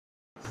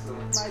The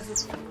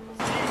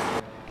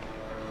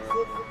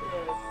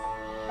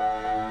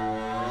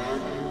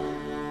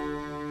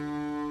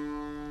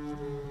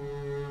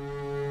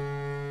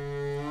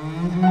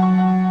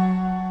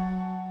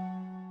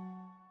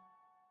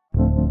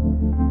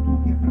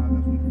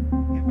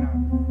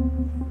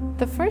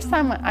first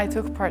time I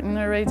took part in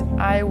a raid,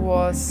 I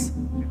was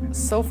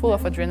so full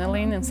of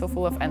adrenaline and so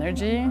full of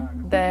energy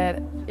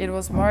that it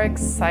was more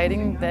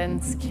exciting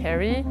than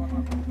scary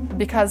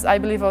because I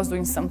believe I was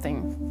doing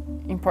something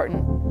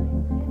important.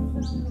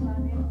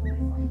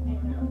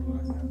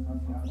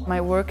 My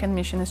work and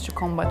mission is to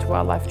combat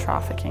wildlife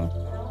trafficking.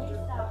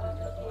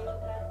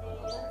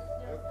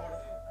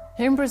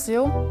 Here in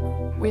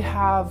Brazil, we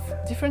have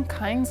different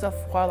kinds of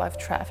wildlife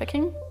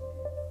trafficking.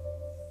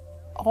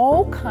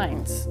 All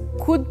kinds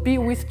could be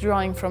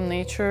withdrawing from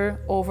nature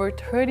over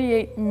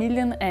 38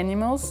 million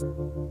animals.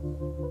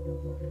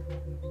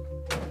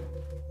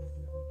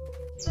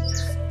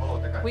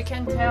 We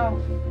can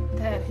tell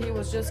that he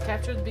was just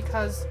captured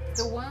because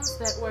the ones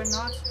that were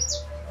not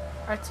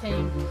are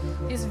tame.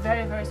 He's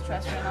very, very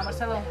stressed right now.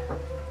 Marcelo.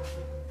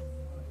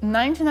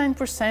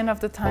 99% of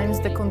the times,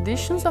 the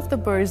conditions of the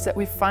birds that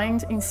we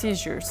find in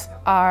seizures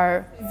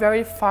are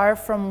very far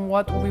from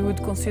what we would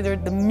consider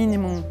the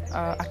minimum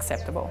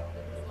acceptable.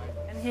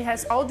 He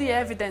has all the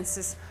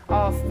evidences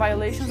of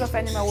violations of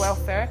animal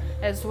welfare,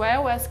 as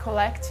well as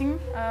collecting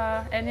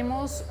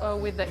animals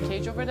with the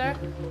cage over there.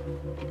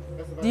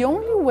 The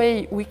only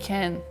way we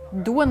can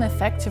do an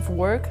effective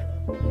work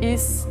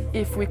is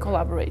if we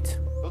collaborate.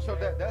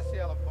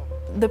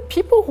 The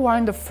people who are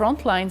in the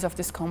front lines of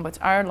this combat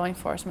are law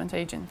enforcement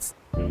agents.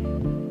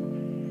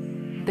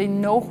 They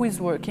know who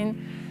is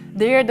working,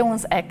 they are the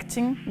ones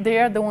acting, they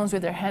are the ones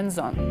with their hands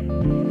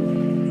on.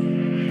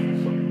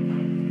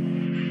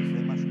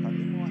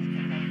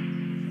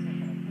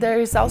 There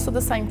is also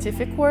the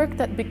scientific work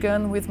that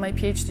began with my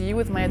PhD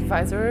with my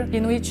advisor,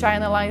 in which I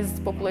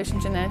analyzed population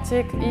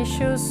genetic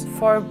issues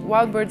for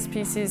wild bird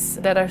species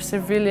that are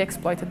severely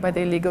exploited by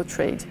the illegal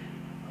trade.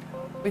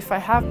 If I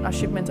have a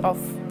shipment of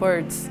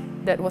birds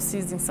that was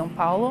seized in São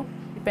Paulo,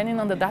 depending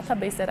on the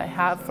database that I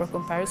have for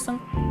comparison,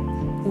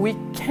 we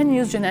can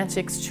use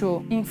genetics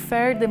to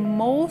infer the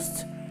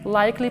most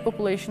likely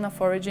population of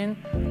origin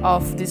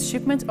of this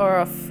shipment or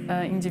of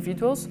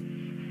individuals.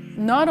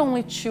 Not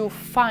only to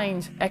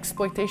find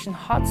exploitation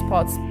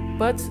hotspots,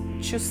 but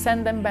to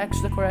send them back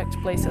to the correct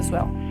place as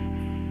well.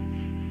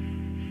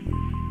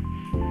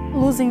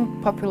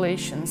 Losing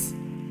populations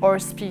or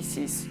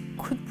species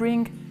could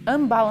bring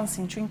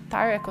unbalancing to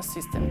entire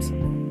ecosystems.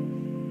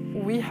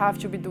 We have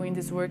to be doing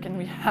this work and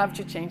we have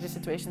to change the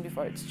situation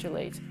before it's too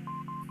late.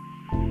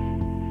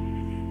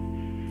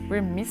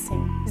 We're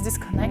missing this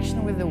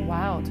connection with the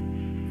wild,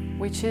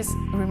 which is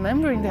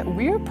remembering that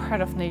we're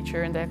part of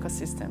nature and the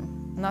ecosystem,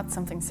 not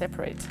something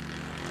separate.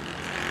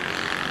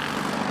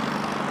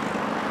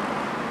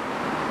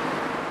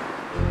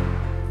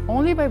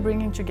 Only by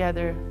bringing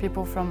together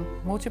people from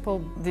multiple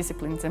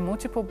disciplines and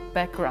multiple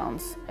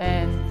backgrounds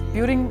and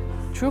building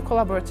true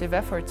collaborative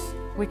efforts,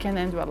 we can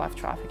end wildlife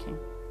trafficking.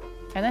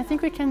 And I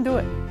think we can do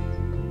it.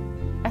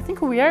 I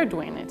think we are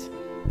doing it.